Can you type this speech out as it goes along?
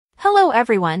Hello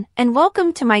everyone, and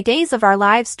welcome to my Days of Our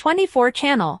Lives 24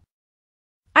 channel.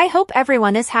 I hope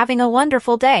everyone is having a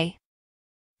wonderful day.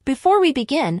 Before we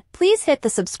begin, please hit the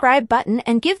subscribe button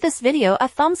and give this video a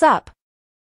thumbs up.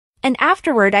 And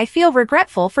afterward I feel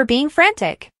regretful for being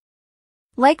frantic.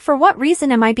 Like, for what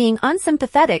reason am I being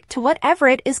unsympathetic to what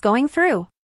Everett is going through?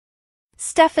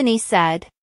 Stephanie said.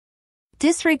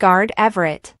 Disregard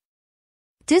Everett.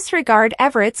 Disregard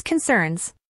Everett's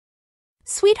concerns.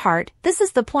 Sweetheart, this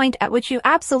is the point at which you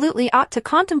absolutely ought to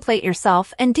contemplate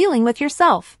yourself and dealing with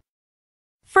yourself.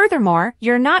 Furthermore,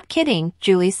 you're not kidding,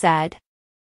 Julie said.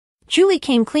 Julie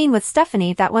came clean with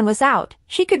Stephanie that one was out,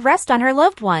 she could rest on her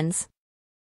loved ones.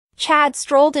 Chad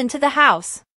strolled into the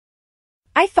house.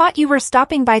 I thought you were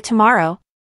stopping by tomorrow.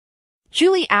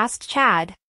 Julie asked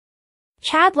Chad.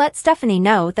 Chad let Stephanie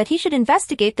know that he should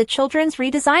investigate the children's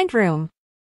redesigned room.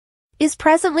 Is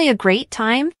presently a great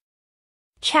time?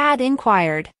 Chad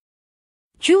inquired.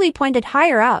 Julie pointed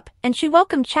higher up, and she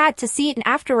welcomed Chad to see it and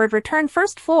afterward return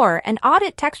first floor and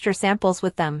audit texture samples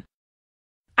with them.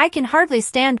 I can hardly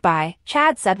stand by,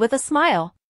 Chad said with a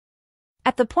smile.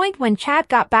 At the point when Chad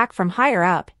got back from higher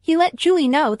up, he let Julie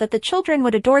know that the children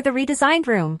would adore the redesigned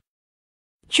room.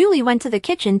 Julie went to the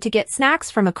kitchen to get snacks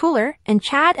from a cooler, and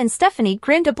Chad and Stephanie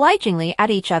grinned obligingly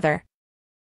at each other.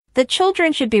 The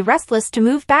children should be restless to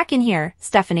move back in here,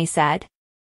 Stephanie said.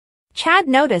 Chad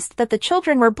noticed that the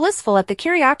children were blissful at the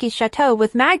Kiriaki Chateau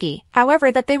with Maggie,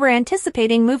 however that they were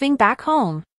anticipating moving back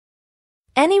home.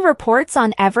 Any reports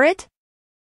on Everett?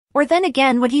 Or then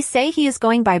again, would he say he is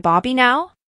going by Bobby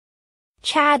now?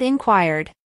 Chad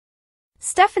inquired.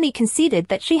 Stephanie conceded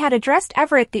that she had addressed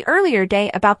Everett the earlier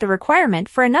day about the requirement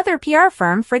for another PR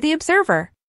firm for the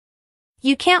Observer.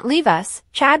 You can't leave us,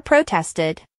 Chad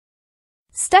protested.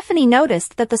 Stephanie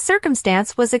noticed that the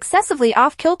circumstance was excessively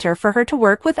off-kilter for her to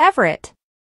work with Everett.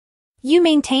 You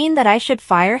maintain that I should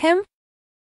fire him?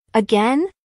 Again?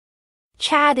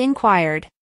 Chad inquired.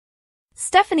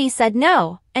 Stephanie said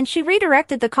no, and she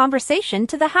redirected the conversation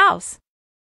to the house.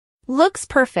 Looks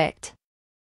perfect.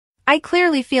 I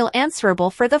clearly feel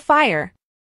answerable for the fire.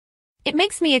 It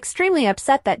makes me extremely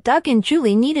upset that Doug and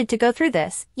Julie needed to go through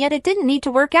this, yet it didn't need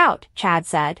to work out, Chad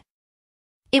said.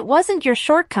 It wasn't your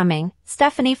shortcoming,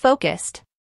 Stephanie focused.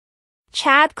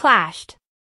 Chad clashed.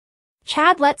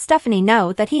 Chad let Stephanie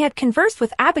know that he had conversed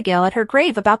with Abigail at her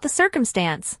grave about the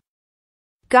circumstance.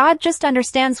 God just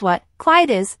understands what Clyde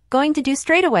is going to do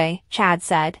straight away, Chad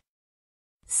said.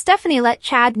 Stephanie let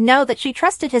Chad know that she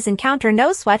trusted his encounter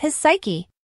no sweat his psyche.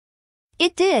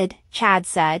 It did, Chad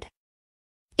said.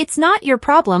 It's not your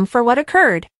problem for what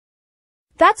occurred.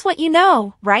 That's what you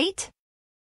know, right?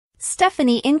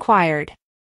 Stephanie inquired.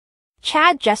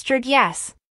 Chad gestured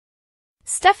yes.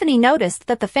 Stephanie noticed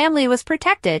that the family was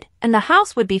protected, and the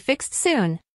house would be fixed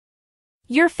soon.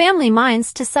 Your family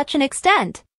minds to such an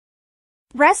extent.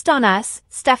 Rest on us,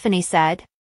 Stephanie said.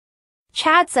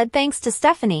 Chad said thanks to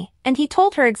Stephanie, and he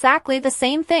told her exactly the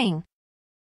same thing.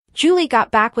 Julie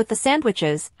got back with the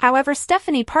sandwiches, however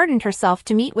Stephanie pardoned herself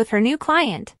to meet with her new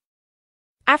client.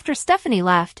 After Stephanie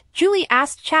left, Julie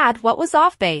asked Chad what was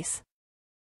off base.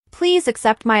 Please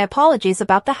accept my apologies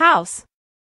about the house.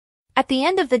 At the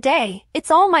end of the day, it's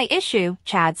all my issue,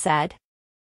 Chad said.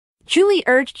 Julie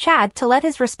urged Chad to let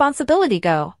his responsibility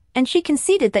go, and she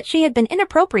conceded that she had been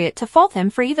inappropriate to fault him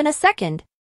for even a second.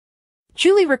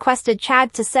 Julie requested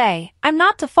Chad to say, I'm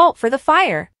not to fault for the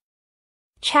fire.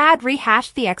 Chad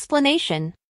rehashed the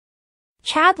explanation.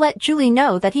 Chad let Julie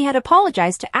know that he had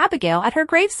apologized to Abigail at her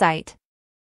gravesite.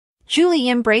 Julie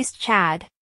embraced Chad.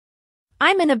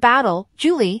 I'm in a battle,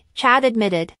 Julie, Chad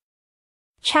admitted.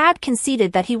 Chad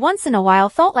conceded that he once in a while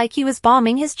felt like he was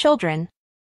bombing his children.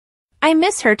 I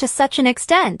miss her to such an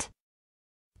extent.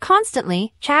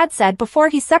 Constantly, Chad said before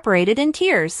he separated in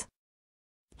tears.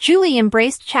 Julie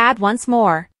embraced Chad once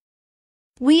more.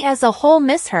 We as a whole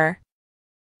miss her.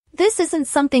 This isn't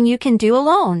something you can do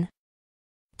alone.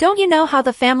 Don't you know how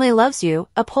the family loves you,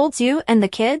 upholds you and the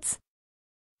kids?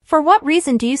 For what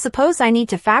reason do you suppose I need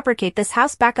to fabricate this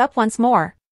house back up once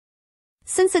more?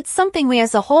 Since it's something we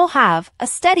as a whole have, a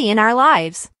steady in our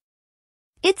lives.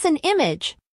 It's an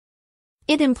image.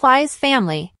 It implies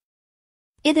family.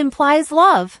 It implies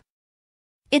love.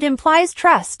 It implies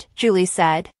trust, Julie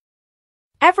said.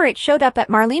 Everett showed up at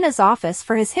Marlena's office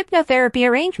for his hypnotherapy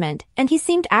arrangement, and he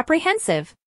seemed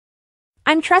apprehensive.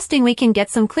 I'm trusting we can get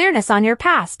some clearness on your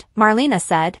past, Marlena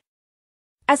said.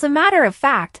 As a matter of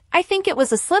fact, I think it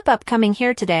was a slip-up coming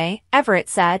here today, Everett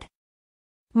said.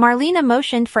 Marlena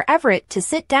motioned for Everett to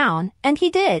sit down, and he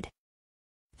did.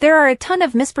 There are a ton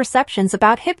of misperceptions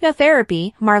about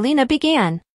hypnotherapy, Marlena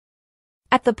began.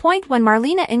 At the point when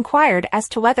Marlena inquired as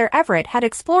to whether Everett had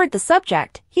explored the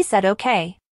subject, he said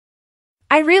okay.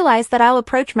 I realize that I'll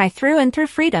approach my through and through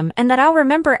freedom and that I'll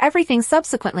remember everything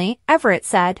subsequently, Everett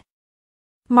said.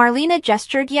 Marlena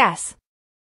gestured yes.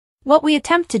 What we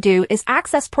attempt to do is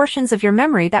access portions of your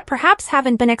memory that perhaps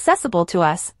haven't been accessible to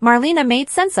us, Marlena made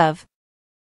sense of.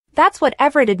 That's what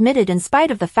Everett admitted in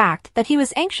spite of the fact that he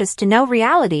was anxious to know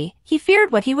reality, he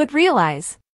feared what he would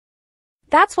realize.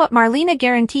 That's what Marlena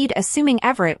guaranteed, assuming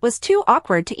Everett was too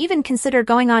awkward to even consider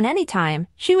going on anytime,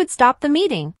 she would stop the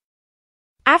meeting.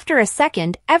 After a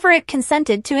second, Everett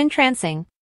consented to entrancing.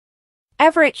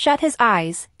 Everett shut his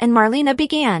eyes, and Marlena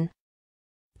began.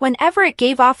 When Everett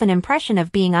gave off an impression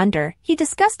of being under, he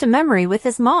discussed a memory with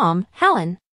his mom,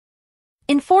 Helen.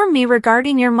 Inform me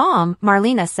regarding your mom,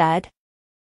 Marlena said.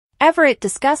 Everett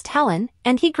discussed Helen,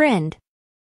 and he grinned.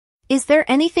 Is there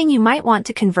anything you might want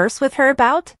to converse with her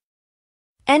about?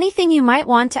 Anything you might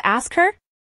want to ask her?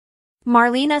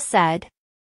 Marlena said.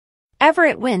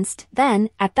 Everett winced, then,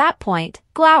 at that point,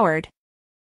 glowered.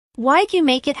 Why'd you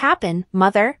make it happen,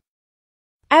 Mother?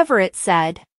 Everett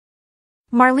said.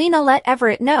 Marlena let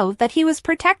Everett know that he was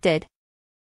protected.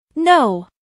 No.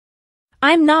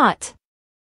 I'm not.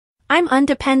 I'm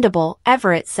undependable,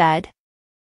 Everett said.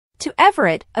 To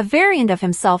Everett, a variant of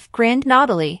himself grinned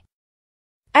naughtily.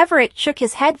 Everett shook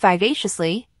his head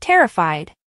vivaciously,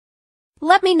 terrified.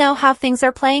 Let me know how things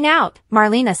are playing out,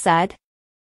 Marlena said.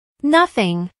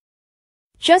 Nothing.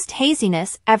 Just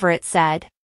haziness, Everett said.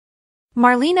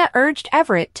 Marlena urged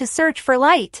Everett to search for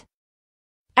light.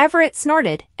 Everett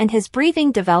snorted, and his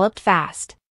breathing developed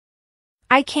fast.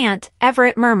 I can't,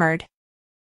 Everett murmured.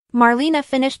 Marlena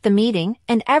finished the meeting,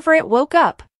 and Everett woke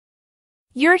up.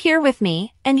 You're here with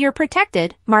me, and you're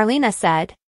protected, Marlena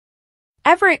said.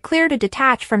 Everett cleared a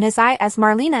detach from his eye as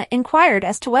Marlena inquired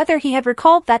as to whether he had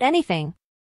recalled that anything.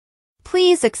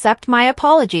 Please accept my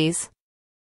apologies.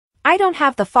 I don't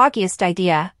have the foggiest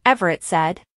idea, Everett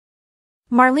said.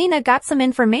 Marlena got some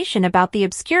information about the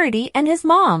obscurity and his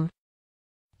mom.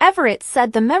 Everett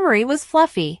said the memory was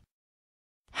fluffy.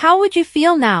 How would you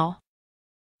feel now?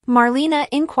 Marlena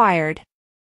inquired.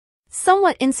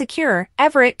 Somewhat insecure,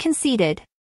 Everett conceded.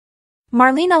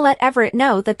 Marlena let Everett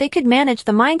know that they could manage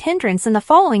the mind hindrance in the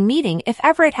following meeting if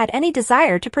Everett had any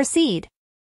desire to proceed.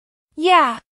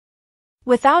 Yeah.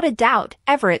 Without a doubt,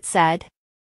 Everett said.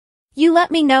 You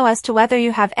let me know as to whether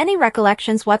you have any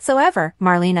recollections whatsoever,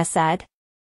 Marlena said.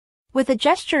 With a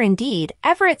gesture indeed,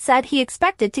 Everett said he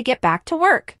expected to get back to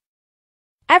work.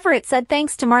 Everett said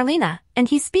thanks to Marlena, and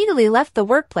he speedily left the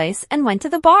workplace and went to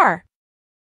the bar.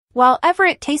 While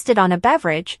Everett tasted on a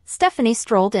beverage, Stephanie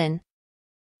strolled in.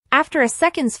 After a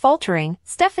second's faltering,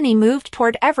 Stephanie moved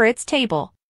toward Everett's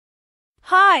table.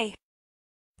 Hi.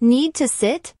 Need to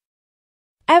sit?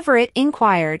 Everett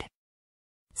inquired.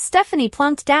 Stephanie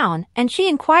plunked down, and she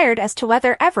inquired as to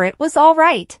whether Everett was all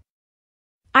right.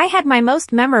 I had my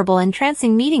most memorable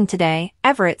entrancing meeting today,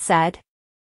 Everett said.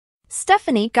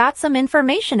 Stephanie got some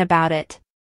information about it.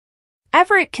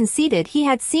 Everett conceded he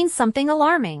had seen something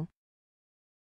alarming.